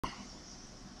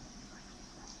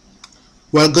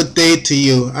Well, good day to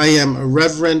you. I am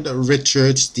Reverend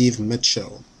Richard Steve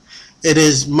Mitchell. It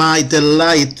is my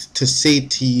delight to say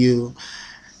to you,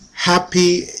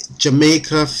 Happy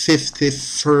Jamaica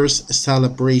 51st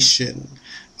celebration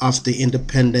of the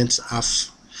independence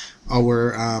of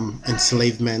our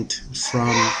enslavement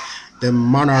from the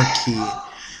monarchy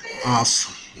of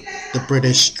the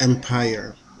British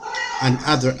Empire and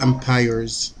other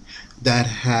empires that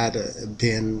had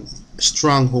been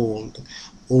stronghold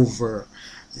over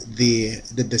the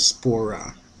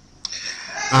diaspora.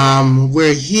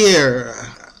 We're here.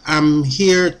 I'm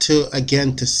here to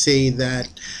again to say that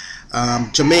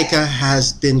Jamaica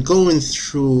has been going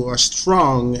through a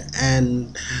strong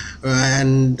and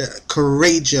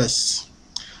courageous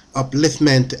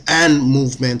upliftment and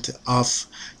movement of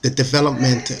the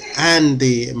development and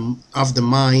the of the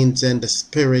minds and the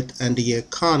spirit and the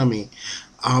economy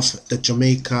of the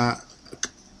Jamaica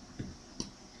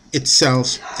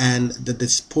itself and the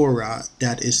diaspora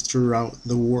that is throughout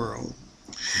the world.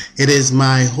 It is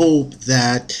my hope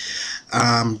that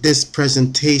this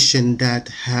presentation that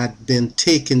had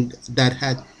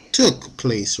took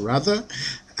place rather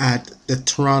at the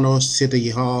Toronto City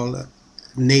Hall,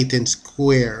 Nathan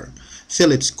Square,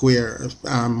 Phillips Square,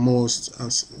 most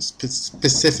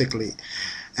specifically,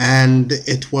 and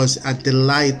it was a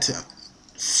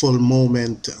delightful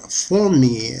moment for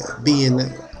me, being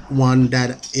one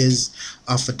that is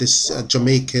of this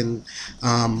Jamaican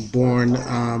born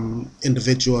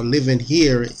individual living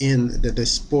here in the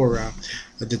diaspora,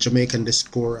 the Jamaican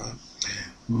diaspora.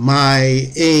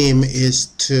 My aim is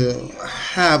to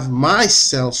have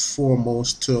myself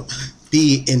foremost to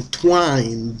be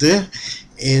entwined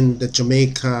in the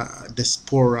Jamaica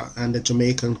diaspora and the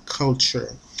Jamaican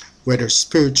culture, whether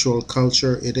spiritual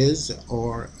culture it is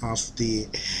or of the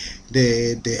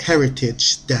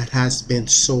heritage that has been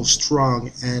so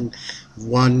strong and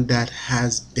one that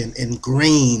has been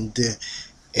ingrained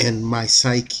in my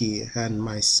psyche and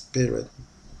my spirit.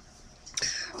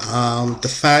 The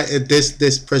fact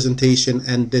this presentation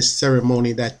and this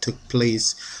ceremony that took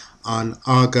place on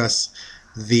August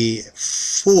the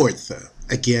 4th,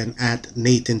 again at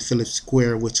Nathan Phillips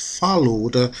Square, which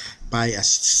followed by a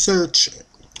church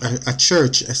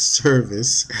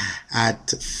service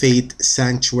at Faith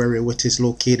Sanctuary, which is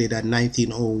located at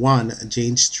 1901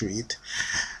 Jane Street.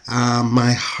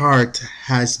 My heart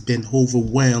has been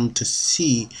overwhelmed to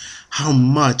see how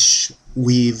much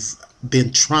we've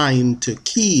been trying to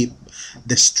keep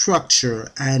the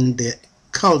structure and the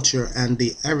culture and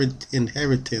the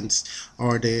inheritance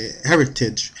or the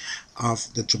heritage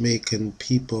of the Jamaican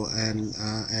people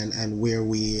and where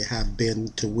we have been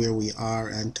to where we are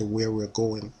and to where we're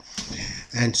going.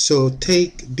 And so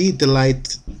be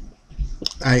delight.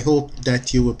 I hope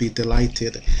that you will be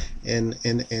delighted in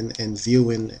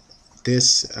viewing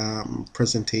this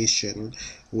presentation,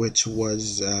 which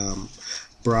was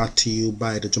brought to you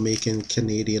by the Jamaican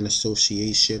Canadian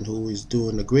Association, who is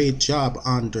doing a great job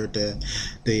under the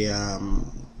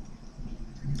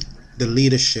the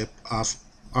leadership of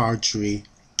Audrey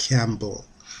Campbell,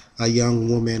 a young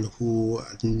woman who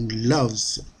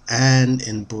loves and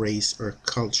embraces her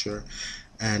culture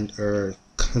and her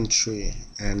country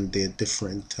and the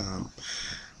different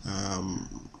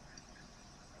um,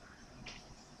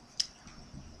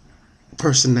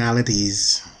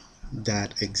 personalities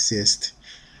that exist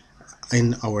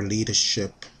in our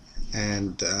leadership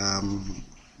and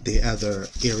the other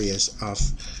areas of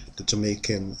the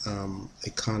Jamaican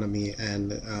economy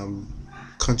and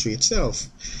country itself.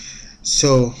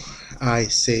 So I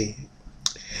say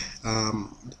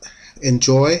um,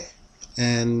 enjoy,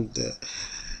 and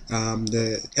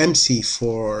the MC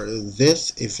for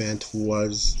this event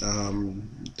was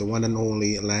the one and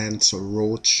only Lance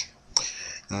Roach.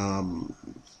 Um,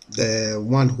 the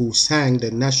one who sang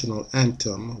the national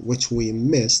anthem, which we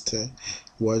missed,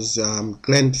 was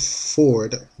Glenn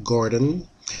Ford Gordon,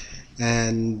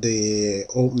 and the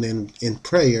opening in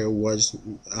prayer was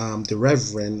the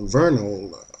Reverend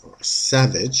Vernal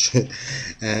Savage,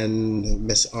 and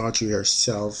Miss Audrey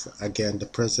herself, again the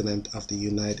president of the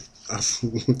United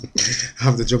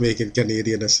of the Jamaican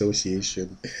Canadian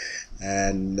Association,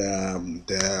 and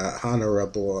the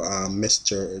Honorable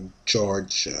Mr.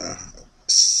 George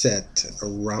Seth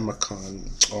Ramakan,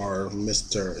 or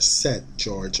Mr. Seth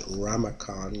George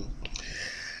Ramakan,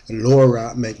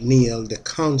 Laura McNeil, the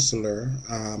counselor,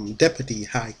 deputy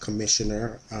high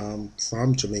commissioner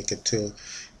from Jamaica to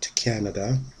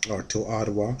Canada or to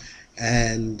Ottawa,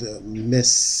 and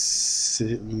Miss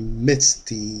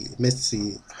Mitzi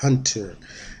Hunter,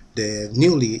 the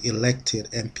newly elected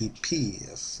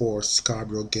MPP for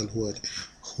Scarborough Gilwood,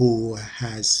 who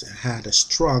has had a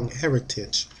strong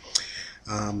heritage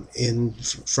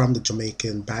from the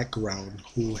Jamaican background,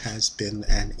 who has been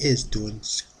and is doing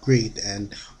great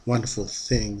and wonderful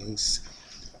things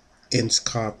in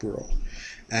Scarborough.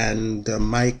 And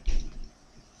Mike,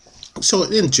 so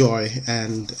enjoy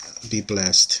and be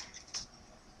blessed.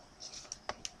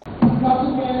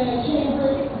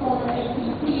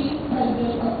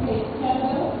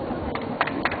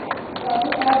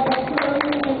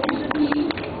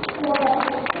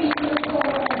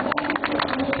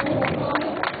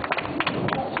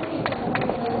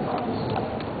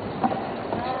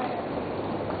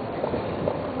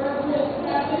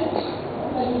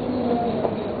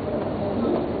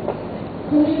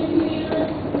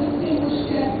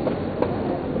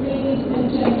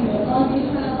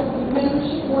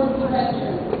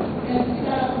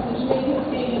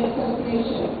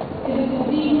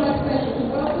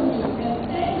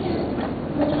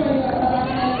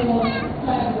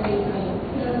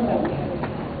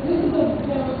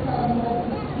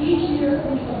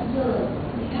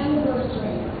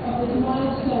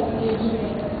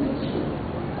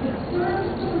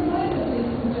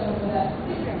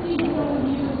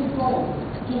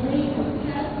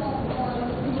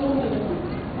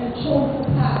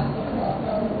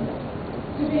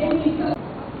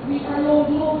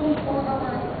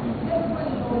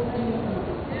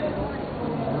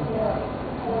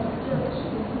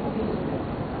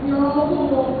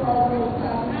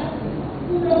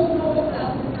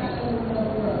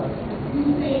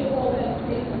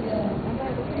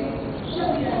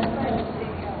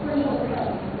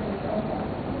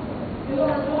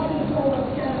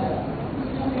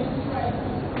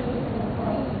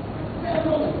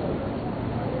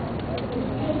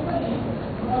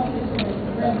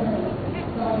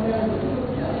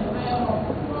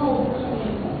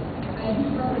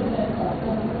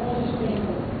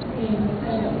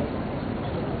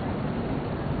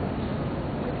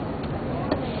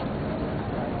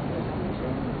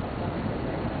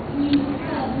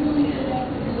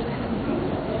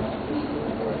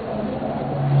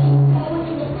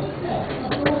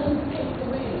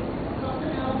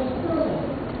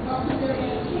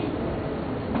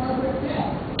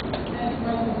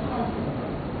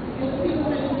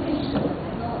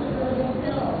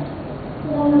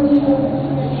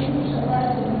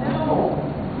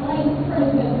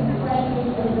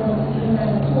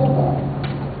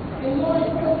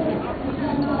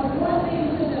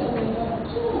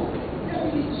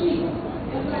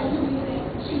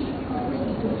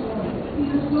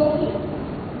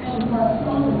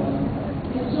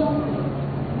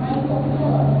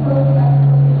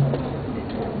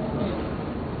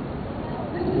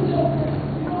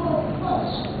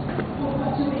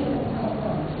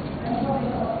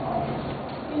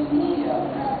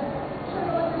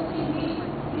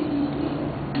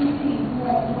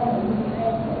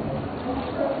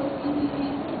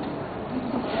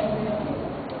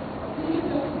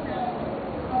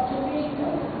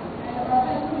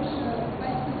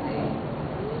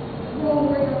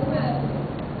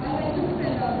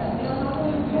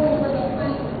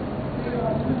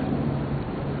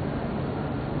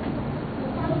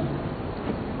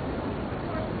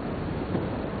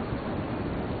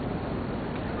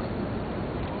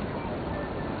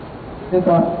 This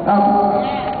one.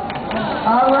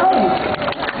 All right.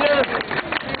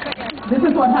 This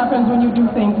is what happens when you do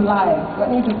things live.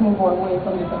 Let me just move away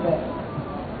from this a bit.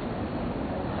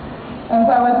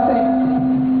 As I was saying,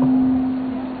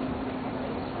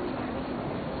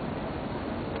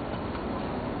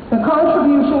 the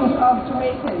contributions of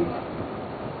Jamaicans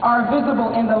are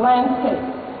visible in the landscape,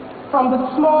 from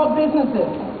the small businesses,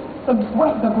 the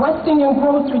West Indian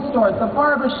grocery stores, the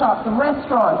barber shop, the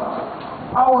restaurants,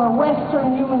 our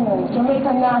Western Union,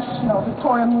 Jamaica National,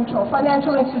 Victoria Mutual,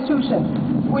 financial institutions,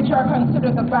 which are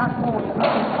considered the backbone of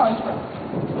this country.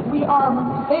 We are,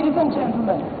 ladies and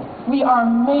gentlemen, we are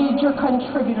major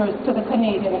contributors to the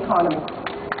Canadian economy.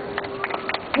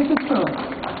 This is true.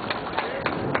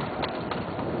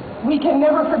 We can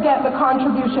never forget the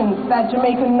contributions that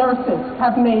Jamaican nurses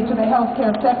have made to the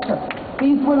healthcare sector.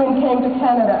 These women came to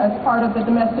Canada as part of the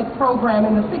domestic program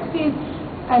in the 60s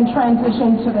and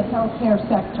transitioned to the healthcare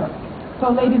sector.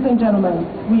 So, ladies and gentlemen,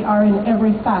 we are in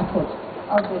every facet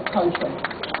of this country.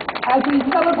 As we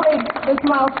celebrate this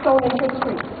milestone in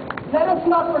history, let us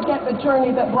not forget the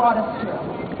journey that brought us here,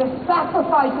 the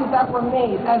sacrifices that were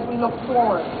made as we look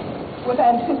forward with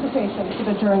anticipation to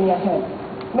the journey ahead.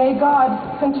 May God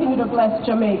continue to bless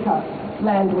Jamaica,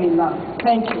 land we love.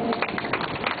 Thank you.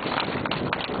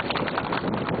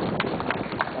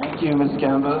 Thank you, Ms.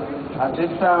 Campbell. At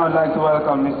this time, I'd like to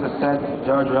welcome Mr. Seth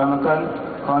George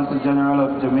Ramakan, Consul General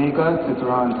of Jamaica, to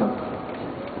Toronto.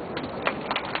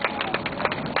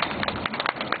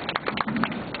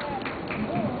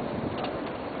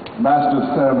 Master of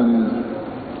Ceremonies,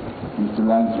 Mr.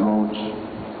 Lance Roach,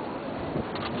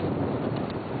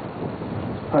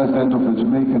 President of the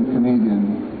Jamaican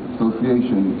Canadian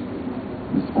Association,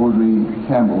 Ms. Audrey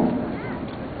Campbell,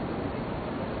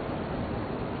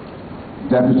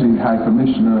 Deputy High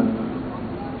Commissioner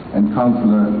and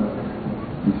Councillor,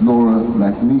 Ms. Laura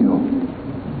McNeil,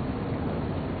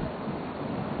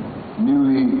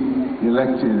 newly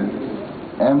elected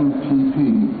MPP,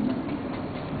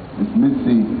 Ms.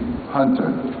 Mitzi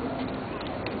Hunter,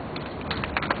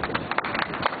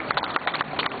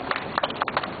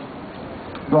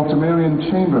 Dr. Marion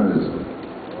Chambers,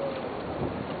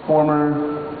 former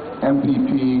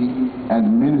MPP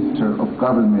and Minister of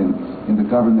Government in the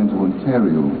Government of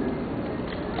Ontario,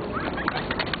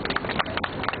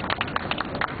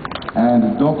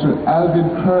 and Dr. Alvin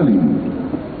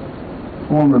Curling,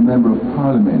 former Member of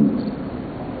Parliament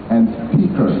and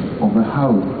Speaker of the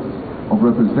House of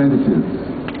Representatives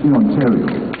in Ontario.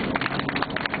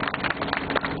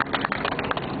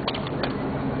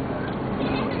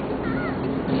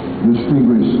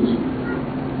 Distinguished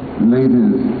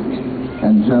ladies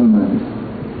and gentlemen,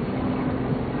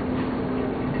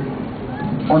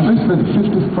 on this the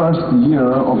 51st year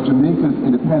of Jamaica's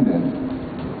independence,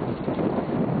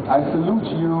 I salute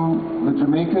you, the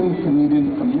Jamaican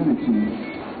Canadian community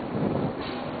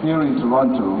here in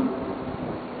Toronto,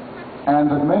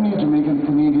 and the many Jamaican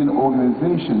Canadian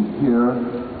organizations here,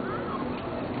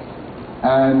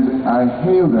 and I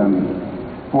hail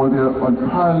them for their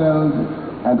unparalleled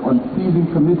and unceasing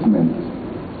commitment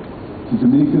to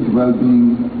Jamaica's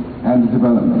well-being and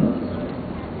development.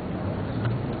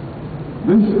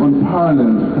 This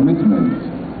unparalleled commitment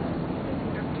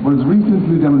was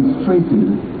recently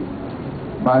demonstrated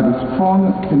by the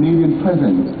strong Canadian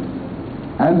presence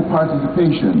and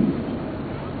participation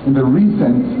in the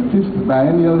recent 5th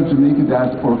Biennial Jamaica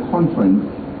Diaspora Conference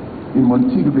in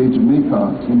Montego Bay,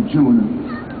 Jamaica in June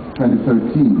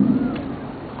 2013.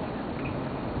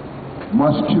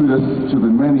 Much kudos to the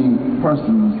many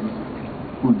persons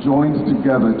who joined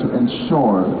together to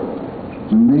ensure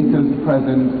Jamaica's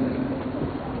presence,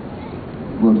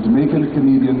 Jamaican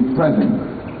Canadian presence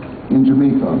in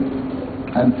Jamaica,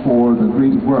 and for the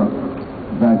great work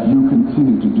that you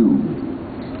continue to do.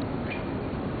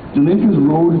 Jamaica's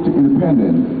road to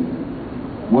independence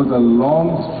was a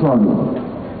long struggle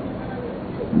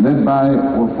led by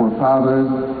our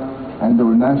forefathers and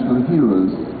our national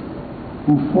heroes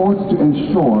who fought to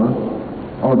ensure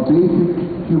our basic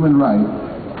human rights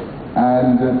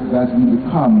and that we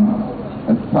become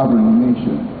a sovereign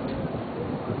nation.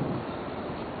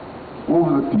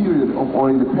 Over the period of our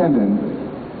independence,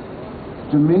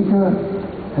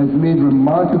 Jamaica has made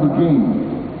remarkable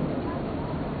gains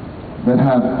that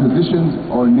have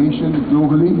positioned our nation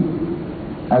globally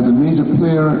as a major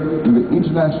player in the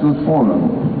international forum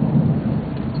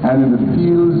and in the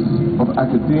fields of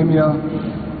academia,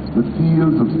 the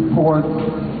fields of sport,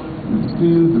 the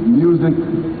fields of music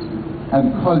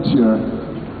and culture,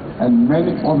 and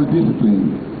many other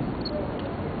disciplines.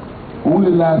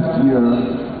 Only last year,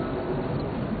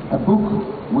 a book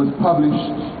was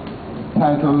published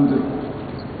titled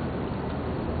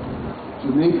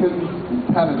Jamaicans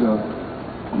in Canada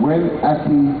When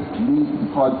Ackie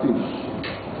Meets Codfish.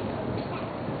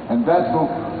 And that book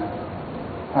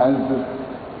has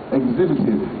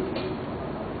exhibited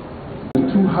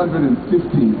 250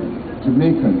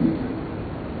 Jamaicans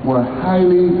who are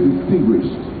highly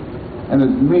distinguished and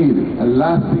has made a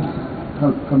lasting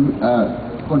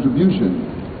contribution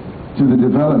to the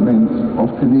development of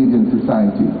Canadian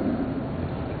society.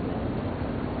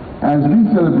 As we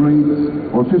celebrate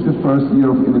our 51st year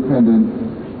of independence,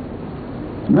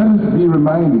 let us be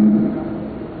reminded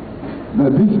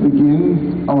that this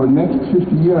begins our next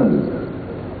 50 years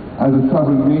as a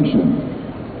sovereign nation.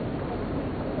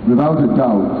 Without a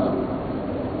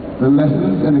doubt, the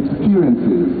lessons and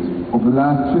experiences of the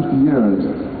last 50 years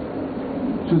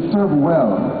should serve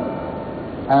well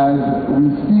as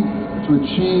we seek to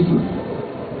achieve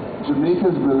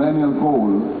Jamaica's millennial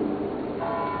goal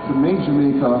to make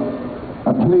Jamaica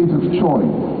a place of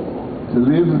choice to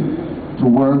live, to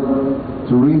work,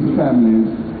 to raise families,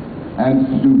 and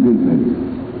to do business.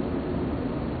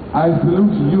 I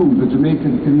salute you, the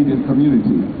Jamaican Canadian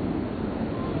community,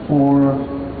 for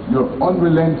your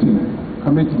unrelenting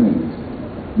commitment,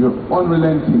 your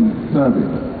unrelenting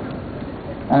service,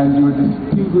 and your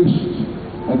distinguished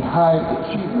and high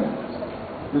achievement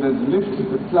that has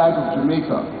lifted the flag of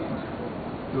Jamaica.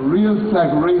 The real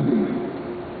flag raising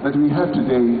that we have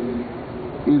today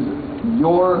is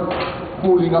your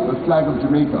holding up the flag of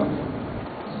Jamaica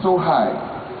so high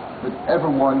that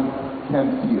everyone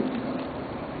can see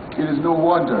it. it is no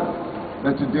wonder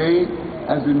that today,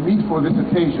 as we meet for this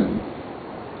occasion,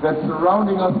 that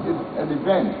surrounding us is an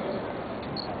event,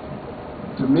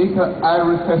 Jamaica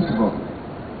Irish Festival,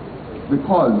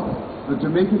 because the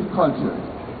Jamaican culture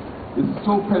is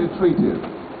so penetrative,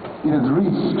 it has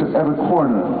reached to every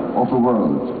corner of the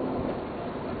world.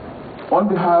 On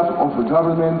behalf of the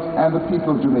government and the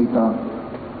people of Jamaica,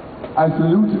 I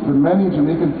salute the many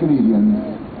Jamaican Canadians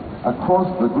across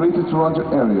the Greater Toronto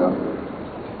area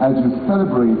as you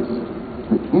celebrate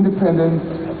the independence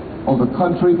of the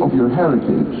country of your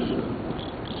heritage,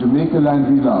 Jamaica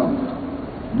land we love.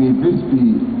 May this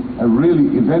be a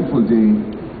really eventful day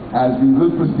as we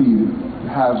will proceed to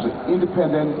have the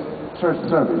Independence Church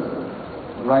service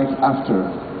right after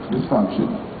this function.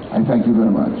 I thank you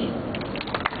very much.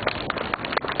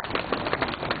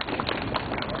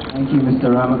 Thank you, Mr.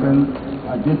 Ramakan.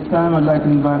 At this time, I'd like to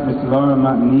invite Ms. Laura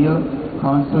McNeil,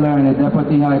 Consular and the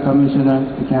Deputy High Commissioner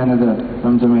to Canada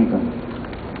from Jamaica.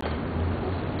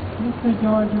 Mr.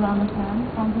 George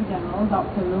Ramakan, Consul General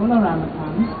Dr. Lola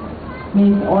Ramakan,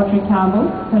 Ms. Audrey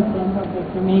Campbell, President of the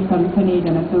Jamaican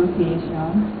Canadian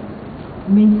Association,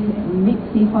 Ms.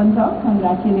 Mitzi Hunter,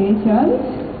 congratulations,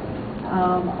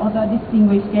 other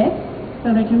distinguished guests,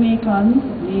 fellow Jamaicans,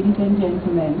 ladies and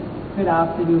gentlemen, good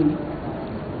afternoon.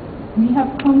 We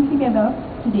have come together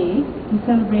today to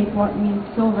celebrate what means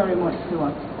so very much to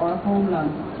us, our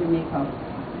homeland, Jamaica.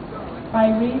 By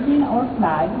raising our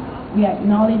flag, we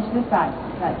acknowledge the fact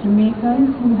that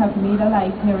Jamaicans who have made a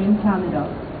life here in Canada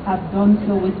have done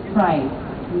so with pride,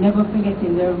 never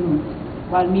forgetting their roots,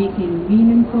 while making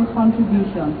meaningful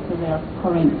contributions to their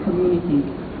current communities.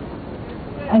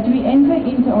 As we enter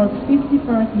into our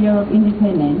 51st year of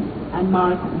independence and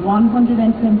mark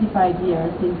 175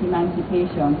 years since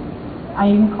emancipation, I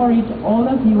encourage all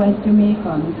of you as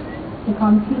Jamaicans to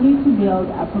continue to build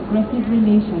a progressive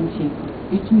relationship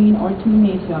between our two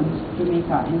nations,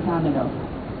 Jamaica and Canada.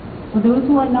 For those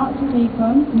who are not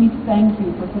Jamaicans, we thank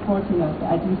you for supporting us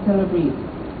as we celebrate.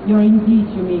 You're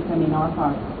indeed Jamaican in our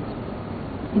hearts.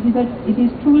 It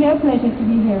is truly a pleasure to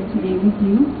be here today with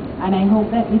you, and I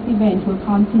hope that this event will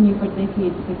continue for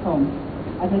decades to come,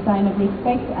 as a sign of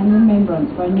respect and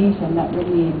remembrance for a nation that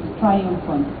remains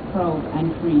triumphant, proud,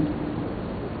 and free.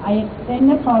 I extend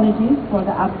apologies for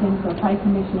the absence of High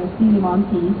Commissioner Celie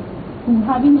Monteith, who,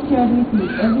 having shared with me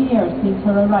every year since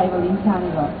her arrival in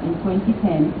Canada in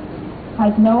 2010,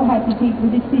 has now had to take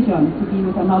the decision to be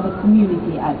with another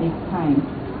community at this time.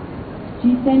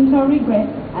 She sends her regrets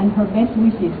and her best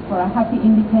wishes for a happy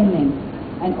independence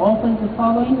and offers the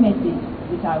following message,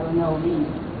 which I will now read.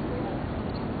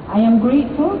 I am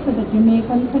grateful to the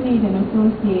Jamaican Canadian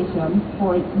Association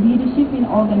for its leadership in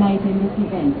organizing this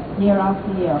event year after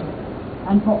year,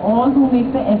 and for all who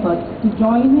make the effort to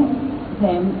join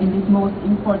them in this most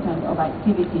important of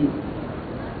activities.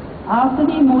 After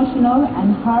the emotional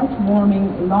and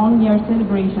heartwarming long year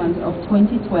celebrations of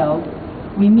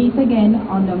 2012, we meet again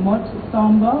under much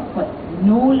somber but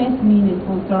no less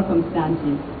meaningful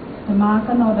circumstances to mark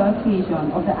another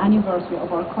occasion of the anniversary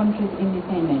of our country's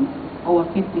independence, our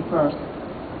 51st.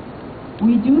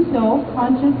 We do so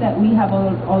conscious that we have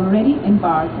already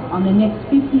embarked on the next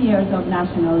 50 years of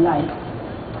national life,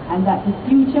 and that the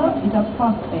future is a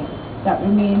prospect that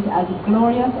remains as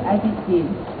glorious as it did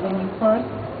when we first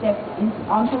stepped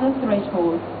onto the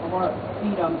threshold of our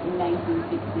freedom in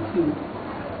 1962.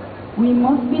 We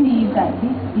must believe that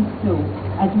this is so,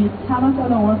 as we cannot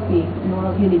allow our faith in our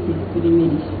abilities to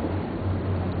diminish.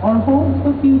 Our hopes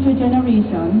for future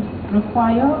generations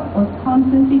require us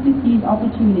constantly to seize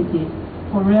opportunities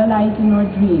for realizing our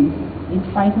dreams in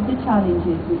spite of the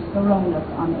challenges which surround us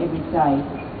on every side.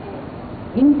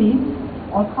 In this,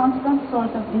 our constant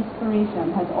source of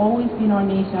inspiration has always been our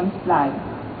nation's flag,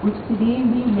 which today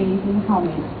we raise in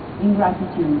homage, in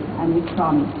gratitude, and with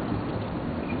promise.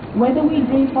 Whether we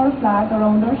drape our flag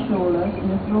around our shoulders in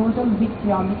the throes of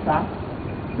victory on the track,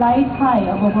 fly it high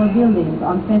above our buildings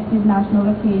on festive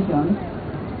national occasions,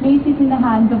 place it in the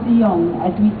hands of the young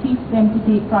as we teach them to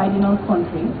take pride in our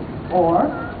country,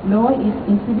 or lower it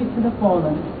in tribute to the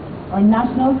fallen, our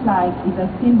national flag is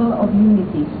a symbol of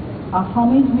unity, a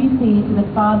homage we pay to the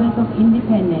fathers of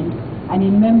independence and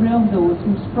in memory of those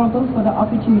who struggled for the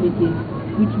opportunities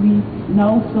which we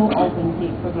now so often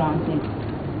take for granted.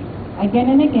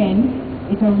 Again and again,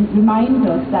 it reminds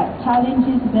us that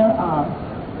challenges there are,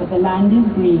 but the land is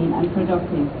green and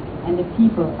productive, and the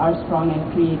people are strong and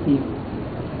creative.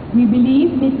 We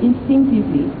believe this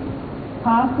instinctively.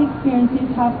 Past experiences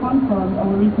have confirmed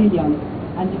our resilience,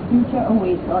 and the future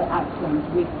awaits our actions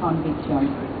with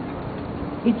conviction.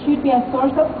 It should be a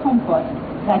source of comfort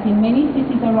that in many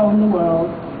cities around the world,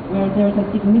 where there's a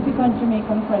significant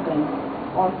Jamaican presence,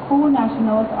 our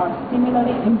co-nationals are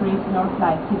similarly embracing our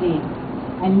flag today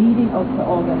and leading up to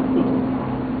August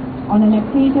 6th. On an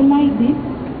occasion like this,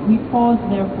 we pause,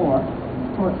 therefore,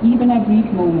 for even a brief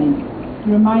moment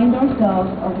to remind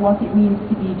ourselves of what it means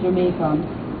to be Jamaican,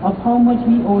 of how much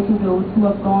we owe to those who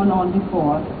have gone on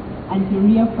before, and to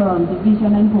reaffirm the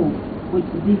vision and hope which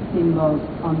this symbol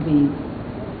conveys.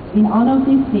 In honor of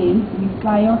this day, we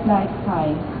fly our flags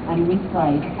high and with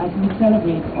pride as we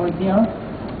celebrate our dear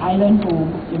island home,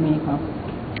 Jamaica.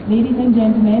 Ladies and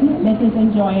gentlemen, let us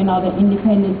enjoy another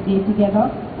Independence Day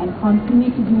together and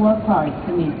continue to do our part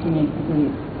to make Jamaica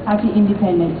great. Happy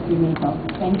Independence, Jamaica.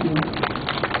 Thank you.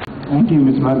 Thank you,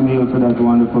 Ms. McNeil, for that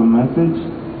wonderful message.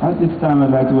 At this time,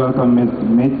 I'd like to welcome Ms.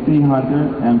 Mitzi Hunter,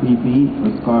 MPP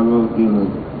for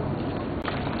Scarborough-Gilbert.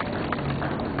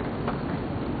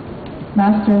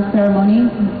 Master of Ceremony,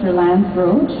 Mr. Lance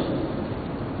Roach,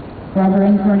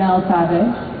 Reverend Cornell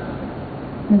Savage,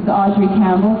 Ms. Audrey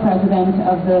Campbell, President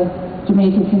of the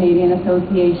Jamaica Canadian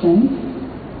Association,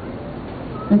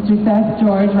 Mr. Seth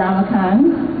George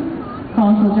Ramakan,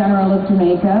 Consul General of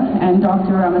Jamaica, and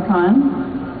Dr.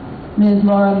 Ramakan, Ms.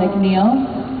 Laura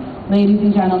McNeil, ladies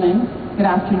and gentlemen, good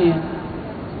afternoon.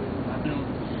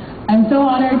 I'm so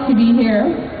honored to be here,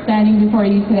 standing before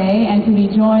you today, and to be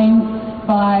joined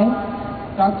by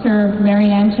Dr.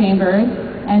 Marianne Chambers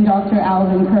and Dr.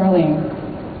 Alvin Curling.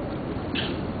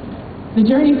 The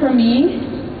journey for me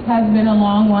has been a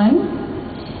long one,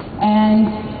 and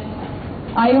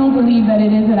I don't believe that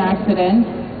it is an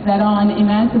accident that on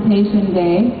Emancipation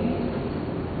Day,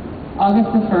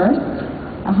 August the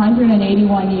 1st,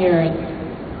 181 years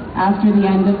after the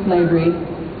end of slavery,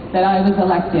 that I was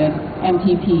elected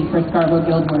MPP for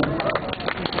Scarborough-Gilbert.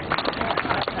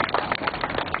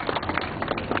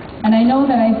 And I know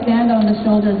that I stand on the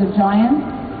shoulders of giants.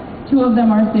 Two of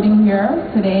them are sitting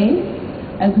here today,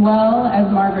 as well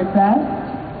as Margaret Best,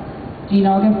 Jean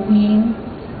Augustine,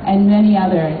 and many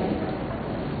others.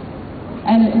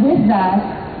 And with that,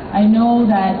 I know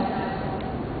that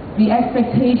the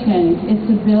expectation is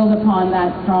to build upon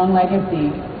that strong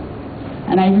legacy.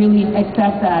 And I really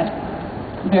accept that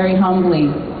very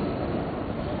humbly.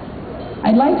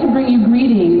 I'd like to bring you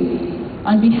greetings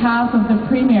on behalf of the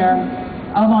Premier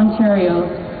of Ontario,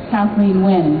 Kathleen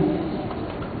Wynne.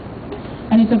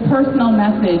 And it's a personal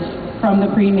message from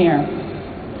the Premier.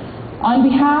 On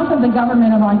behalf of the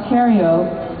Government of Ontario,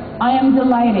 I am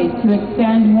delighted to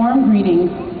extend warm greetings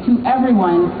to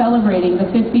everyone celebrating the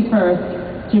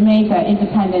 51st Jamaica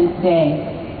Independence Day.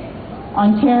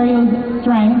 Ontario's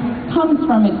strength comes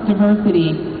from its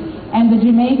diversity, and the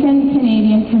Jamaican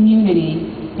Canadian community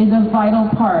is a vital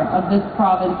part of this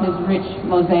province's rich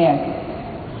mosaic.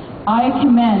 I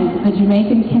commend the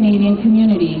Jamaican Canadian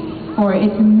community for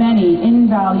its many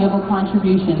invaluable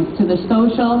contributions to the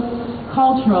social,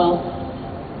 cultural,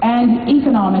 and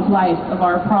economic life of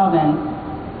our province.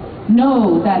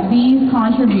 Know that these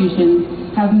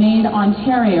contributions have made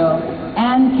Ontario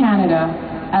and Canada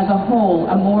as a whole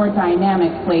a more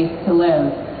dynamic place to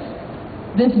live.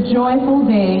 This joyful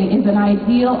day is an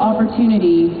ideal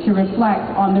opportunity to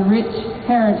reflect on the rich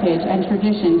heritage and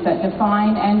traditions that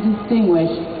define and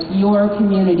distinguish your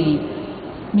community.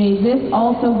 May this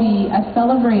also be a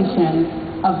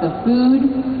celebration of the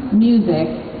food, music,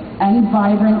 and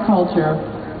vibrant culture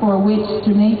for which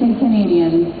Jamaican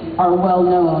Canadians are well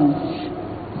known.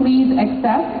 Please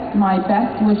accept my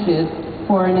best wishes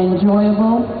for an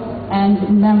enjoyable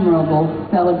and memorable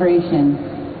celebration.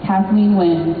 Kathleen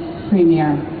Wynne,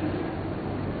 Premier.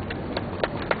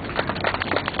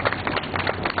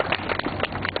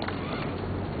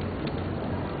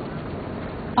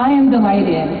 I am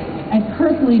delighted, and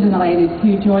personally delighted,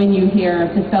 to join you here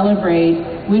to celebrate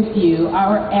with you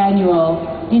our annual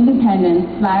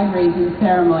Independence Flag Raising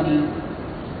ceremony.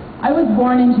 I was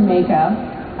born in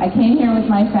Jamaica. I came here with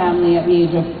my family at the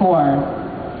age of 4,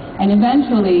 and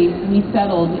eventually we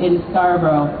settled in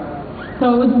Scarborough.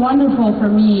 So it was wonderful for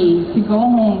me to go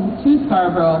home to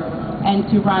Scarborough and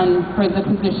to run for the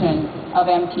position of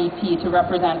MPP to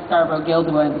represent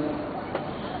Scarborough-Guildwood.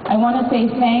 I want to say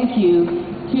thank you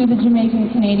to the Jamaican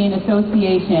Canadian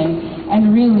Association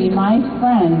and really my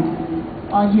friend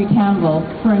Audrey Campbell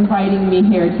for inviting me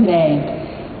here today.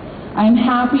 I'm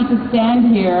happy to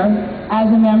stand here as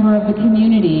a member of the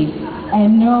community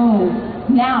and know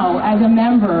now as a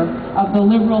member of the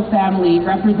Liberal family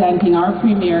representing our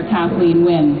Premier, Kathleen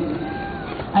Wynne.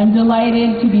 I'm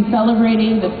delighted to be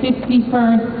celebrating the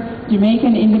 51st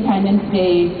Jamaican Independence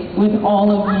Day with all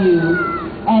of you.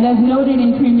 And as noted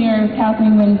in Premier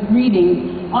Kathleen Wynne's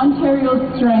greetings, Ontario's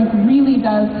strength really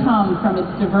does come from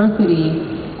its diversity,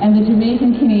 and the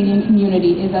Jamaican Canadian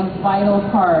community is a vital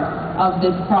part of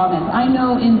this province. I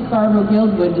know in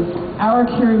Scarborough-Guildwood, our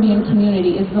Caribbean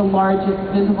community is the largest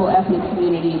visible ethnic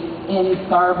community in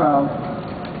Scarborough.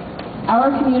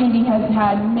 Our community has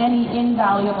had many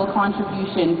invaluable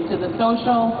contributions to the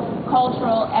social,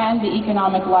 cultural, and the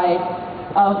economic life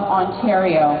of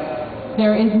Ontario.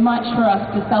 There is much for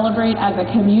us to celebrate as a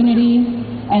community,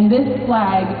 and this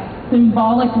flag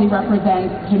symbolically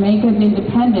represents Jamaica's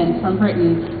independence from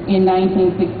Britain in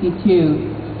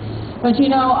 1962. But you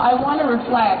know, I want to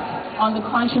reflect on the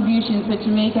contributions that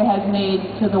Jamaica has made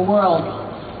to the world.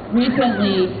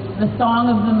 Recently, the Song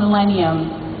of the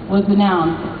Millennium was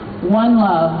announced, One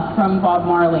Love from Bob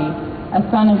Marley, a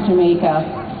son of Jamaica.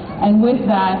 And with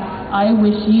that, I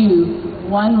wish you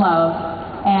one love,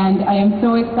 and I am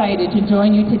so excited to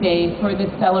join you today for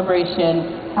this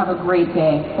celebration. Have a great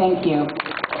day. Thank you.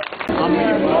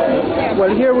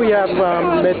 Well, here we have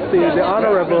the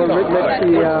Honorable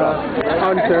Mitzi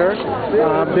Hunter,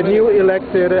 the new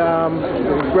elected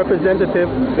representative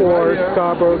for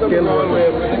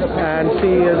Scarborough-Guildwood, and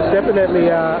she is definitely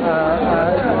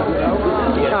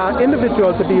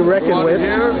individual to be reckoned with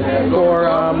for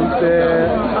the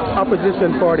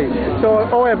opposition party. So,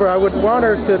 however, I would want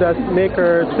her to just make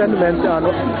her sentiment on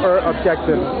her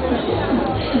objectives.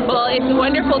 Well, it's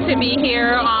wonderful to be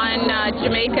here on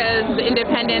Jamaica's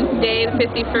Independence Day,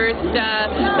 the 51st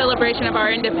celebration of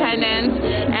our independence,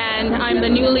 and I'm the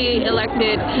newly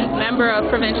elected member of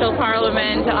Provincial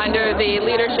Parliament under the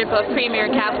leadership of Premier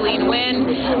Kathleen Wynne.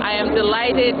 I am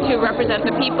delighted to represent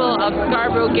the people of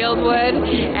Scarborough-Guildwood,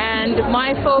 and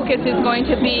my focus is going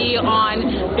to be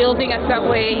on building a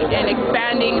subway and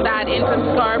expanding that into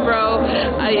Scarborough.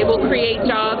 It will create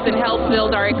jobs and help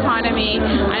build our economy.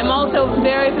 I'm also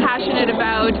very passionate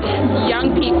about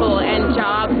young people and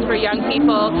jobs for young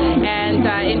people, and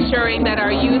ensuring that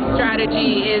our youth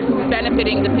strategy is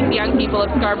benefiting the young people of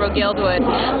Scarborough-Guildwood.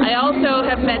 I also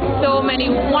have met so many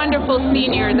wonderful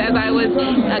seniors as I was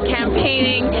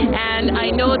campaigning, and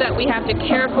I know that we have to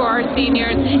care for our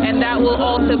seniors, and that will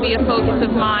also be a focus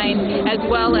of mine, as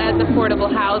well as affordable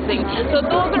housing. So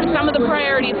those are some of the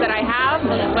priorities that I have,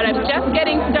 but I'm just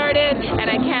getting started, and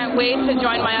I can't wait to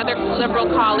join my other Liberal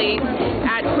colleagues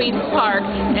at Queen's Park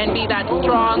and be that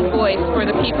strong voice for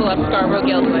the people of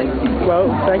Scarborough-Guildwood. Well,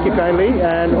 thank you kindly,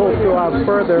 and hope to have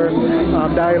further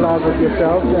dialogue with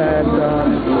yourself, and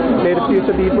may the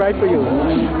future be bright for you.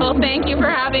 Well, thank you for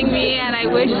having me, and I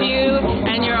wish you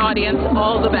and your audience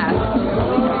all the best.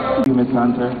 Thank you, Ms.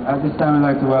 Hunter. At this time,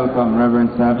 I'd like to welcome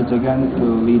Reverend Savage again to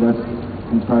lead us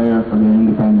in prayer for their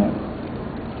independence.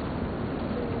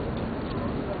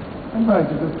 I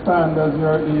invite you to stand as you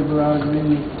are able as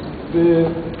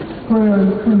the prayer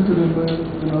is printed in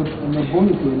the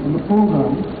bulletin, in the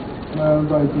program, and I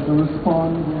invite you to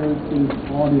respond where it says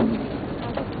audience.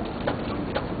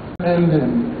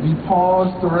 Ending, we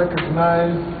pause to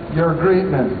recognize your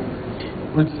greatness,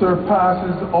 which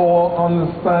surpasses all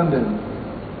understanding.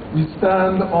 We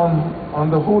stand on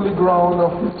the holy ground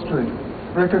of history,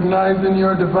 recognizing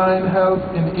your divine help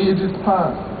in ages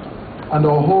past and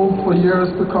our hope for years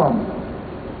to come.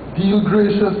 Deal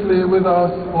graciously with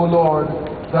us, O Lord,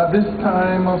 that this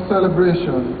time of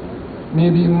celebration may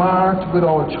be marked with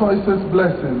our choicest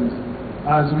blessings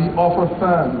as we offer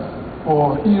thanks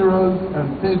for heroes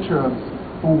and patriots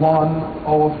who won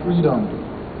our freedom.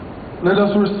 Let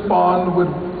us respond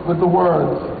with the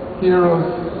words, "Hear us,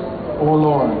 O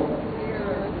Lord."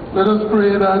 Let us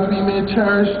pray that we may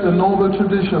cherish the noble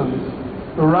traditions,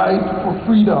 the right for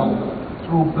freedom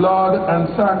through blood and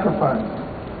sacrifice,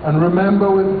 and remember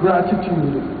with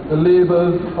gratitude the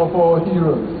labors of our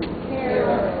heroes.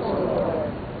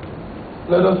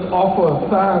 Let us offer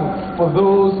thanks for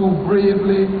those who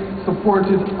bravely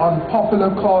supported unpopular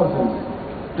causes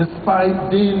despite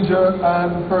danger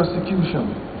and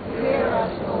persecution.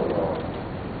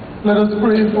 Let us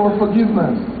pray for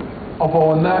forgiveness of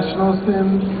our national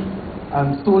sins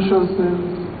and social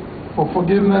sins, for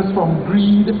forgiveness from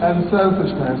greed and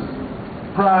selfishness,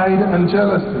 pride and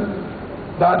jealousy,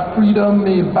 that freedom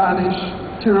may banish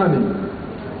tyranny.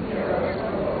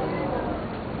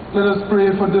 Let us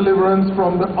pray for deliverance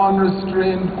from the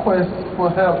unrestrained quest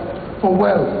for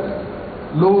wealth,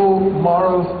 low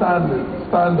moral standards,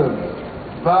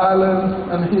 violence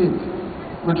and hate,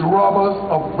 which rob us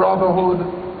of brotherhood,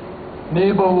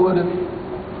 neighborhood,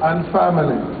 and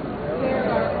family.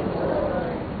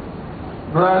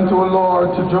 Grant, O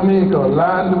Lord, to Jamaica,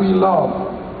 land we love,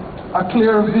 a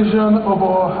clear vision of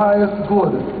our highest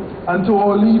good, and to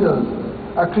our leaders,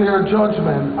 a clear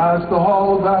judgment as to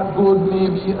how that good may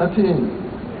be attained.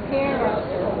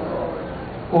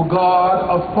 O God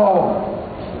of power,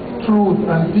 truth,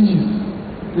 and peace.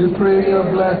 We pray your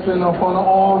blessing upon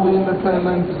all the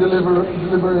independence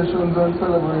deliberations and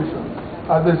celebrations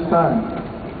at this time.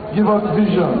 Give us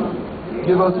vision.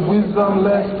 Give us wisdom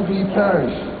lest we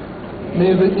perish.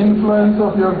 May the influence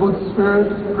of your good spirit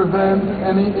prevent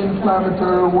any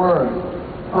inflammatory word,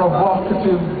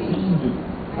 provocative deed,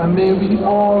 and may we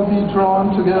all be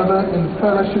drawn together in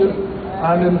fellowship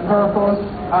and in purpose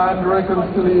and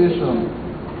reconciliation,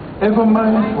 ever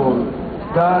mindful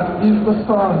that if the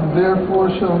Son therefore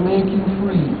shall make you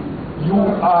free, you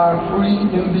are free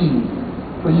indeed.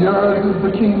 For yours is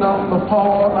the kingdom, the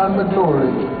power, and the glory,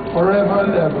 forever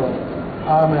and ever.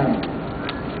 Amen.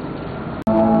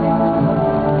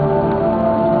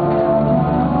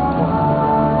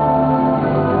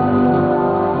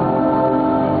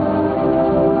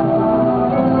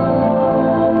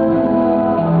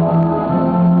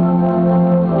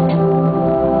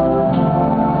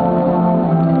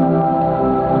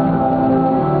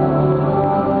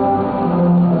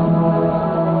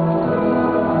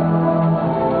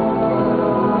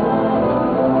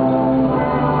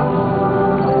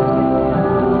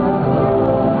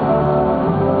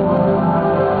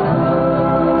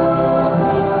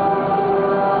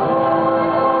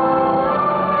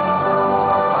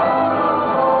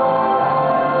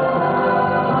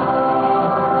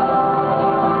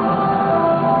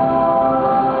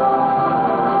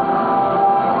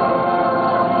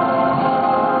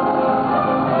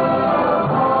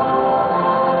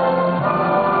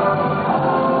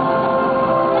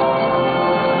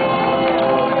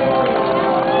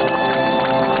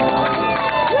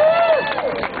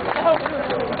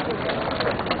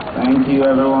 Thank you,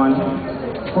 everyone.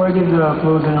 Before I give the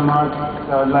closing remarks,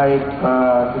 I would like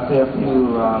to say a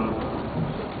few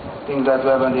things that we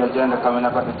have on the agenda coming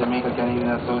up at the Jamaica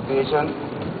Canadian Association.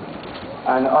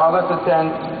 On August the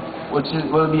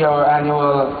 10th, will be our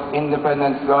annual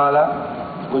Independence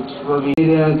Gala, which will be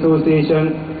Canadian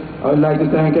Association. I would like to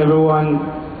thank everyone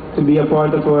to be a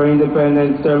part of our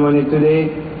independence ceremony today.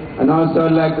 And also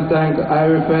I'd like to thank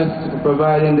IRFS for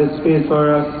providing the space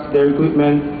for us, their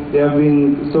equipment. They have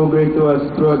been so great to us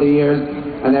throughout the years,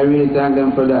 and I really thank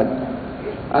them for that.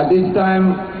 At this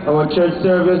time, our church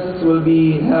service will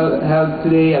be held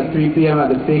today at 3 p.m. at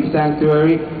the Fake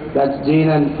Sanctuary. That's Jane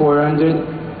and 400.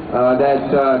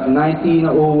 That's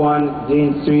 1901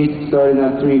 Jane Street, starting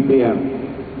at 3 p.m.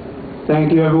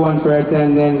 Thank you everyone for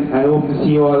attending, and I hope to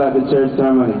see you all at the church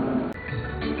ceremony.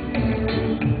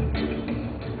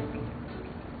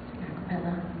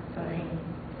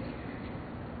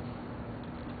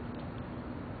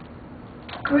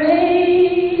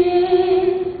 Great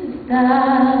is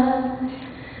thy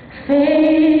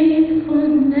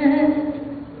faithfulness,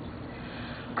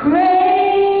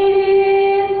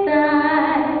 great is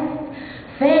thy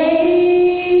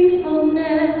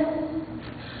faithfulness,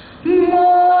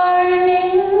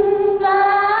 morning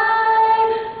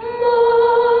by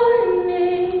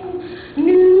morning,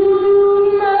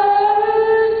 new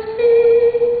mercies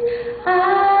I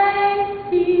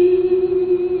see.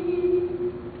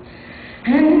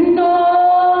 And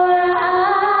all I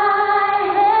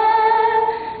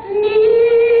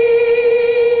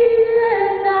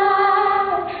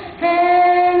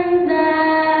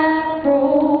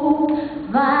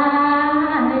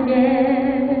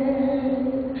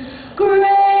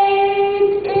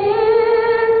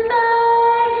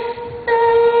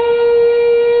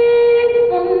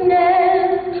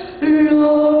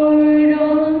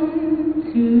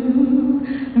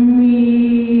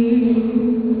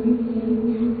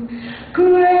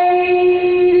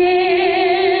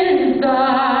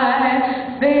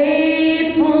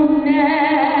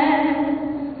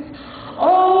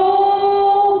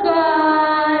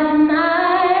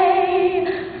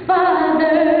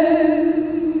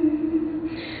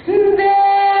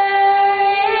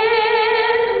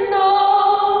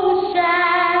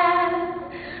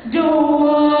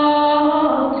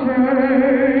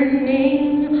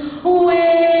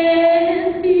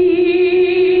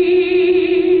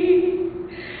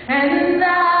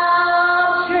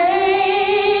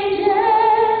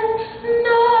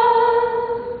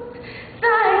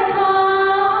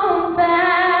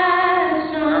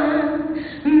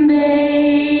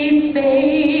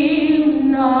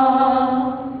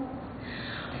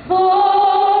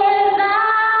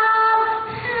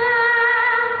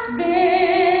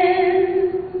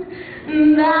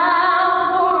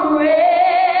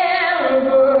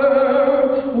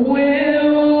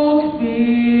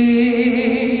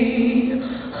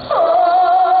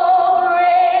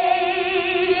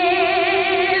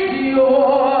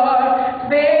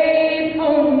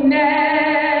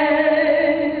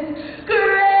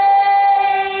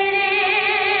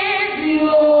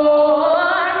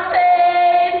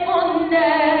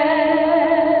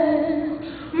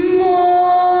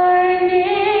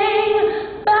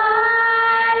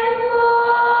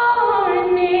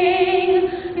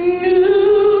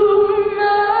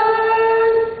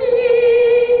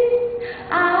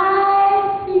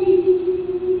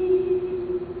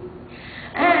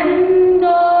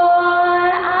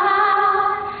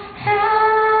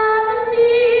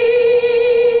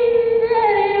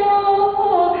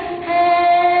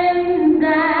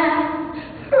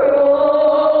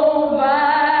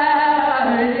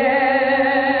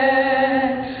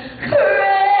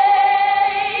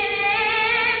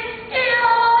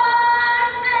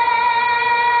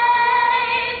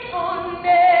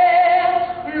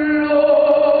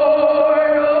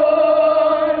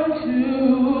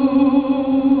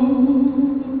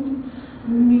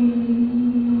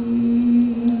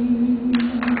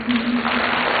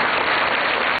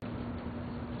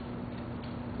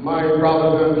My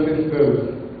brothers and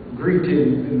sisters,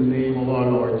 greetings in the name of our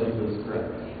Lord Jesus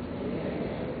Christ.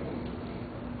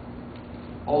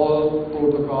 All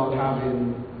protocol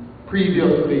having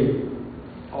previously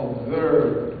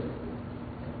observed,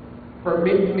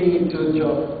 permit me to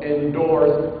just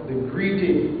endorse the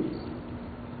greetings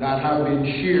that have been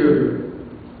shared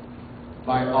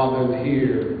by others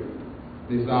here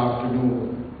this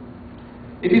afternoon.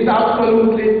 It is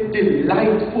absolutely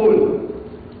delightful,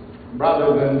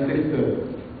 brothers and sisters,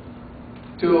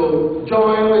 to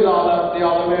join with all of the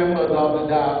other members of the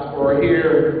diaspora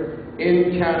here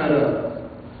in Canada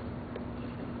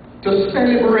to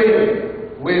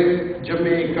celebrate with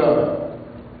Jamaica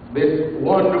this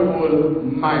wonderful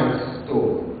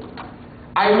milestone.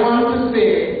 I want to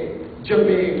say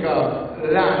Jamaica,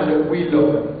 land we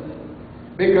love,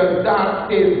 because that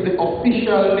is the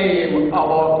official name of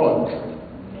our country.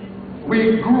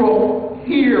 We grew up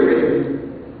hearing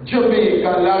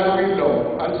Jamaica, land we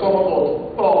love, and some of us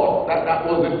thought that that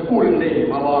was the full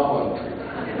name of our country.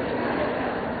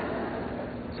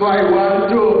 So I want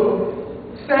to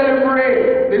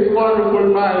celebrate this wonderful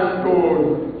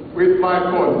milestone with my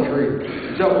country,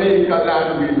 Jamaica,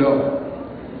 land we love.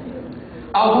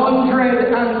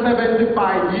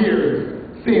 175 years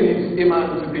since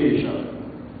emancipation.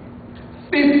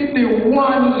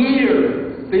 51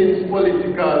 years since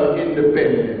political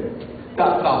independence.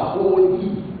 That's a whole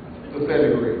heap to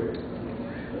celebrate.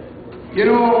 You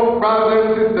know, brothers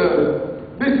and sisters,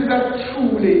 this is a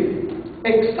truly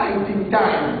exciting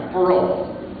time for us.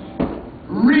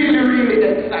 Really, really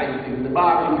exciting. The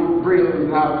barbecue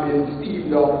grills have been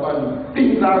steamed up and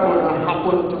things are going to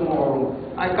happen tomorrow.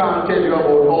 I can't tell you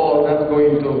about all that's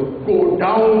going to go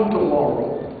down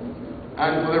tomorrow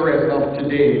and for the rest of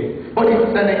today. But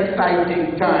it's an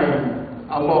exciting time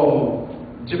among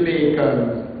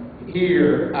Jamaicans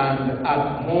here and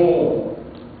at home.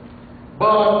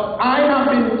 But I have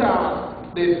been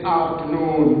tasked this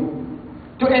afternoon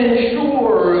to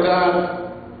ensure that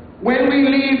when we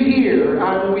leave here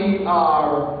and we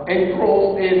are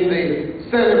engrossed in the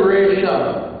celebration,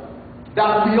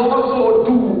 that we also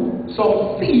do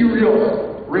some serious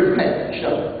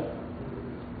reflection.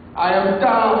 I am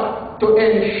tasked to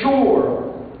ensure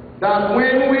that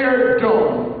when we are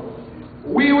done,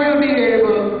 we will be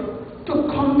able to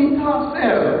commit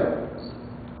ourselves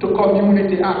to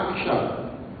community action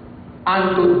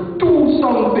and to do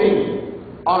something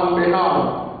on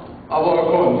behalf of our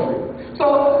country. So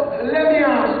let me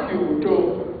ask you to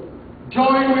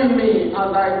join with me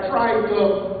as I try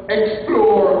to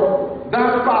explore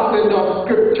that passage of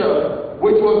scripture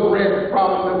which was read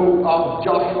from the book of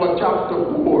Joshua chapter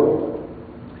 4.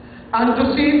 And to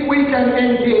see if we can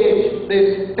engage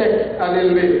this text a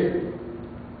little bit,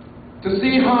 to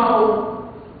see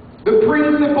how the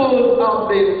principles of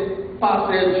this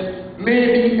passage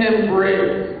may be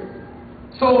embraced,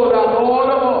 so that all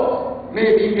of us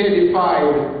may be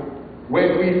edified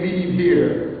when we leave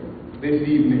here this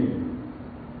evening.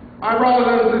 My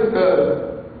brothers and sisters,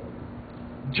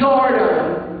 Jordan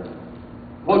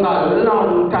was a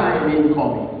long time in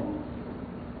coming.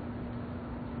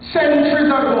 Centuries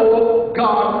ago,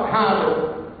 God had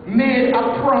made a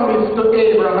promise to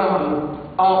Abraham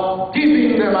of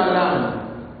giving them a land.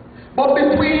 But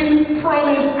between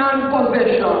promise and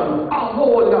possession, a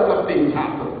whole lot of things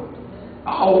happened.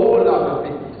 A whole lot of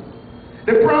things.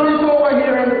 The promise over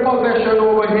here and the possession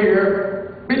over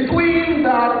here, between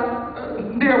that,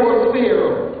 there was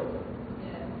Pharaoh.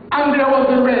 And there was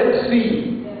the Red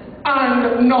Sea.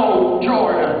 And now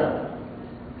Jordan.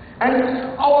 And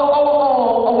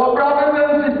our brothers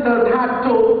and sisters had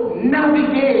to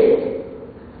navigate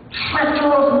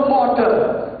treacherous waters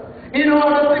in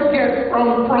order to get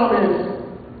from promise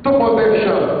to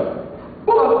possession.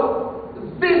 But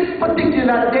this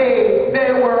particular day,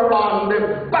 they were on the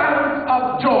banks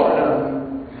of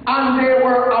Jordan, and they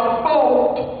were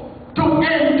about to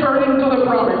enter into the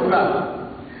promised land.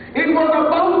 It was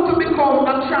about to become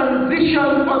a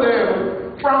transition for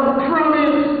them from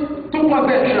promise to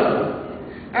possession.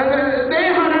 And they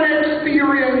had an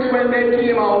experience when they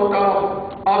came out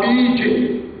of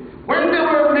Egypt. When they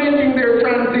were making their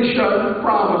transition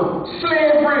from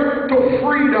slavery to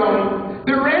freedom,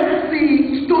 the Red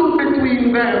Sea stood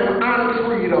between them and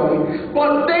freedom.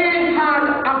 But they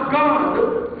had a God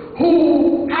who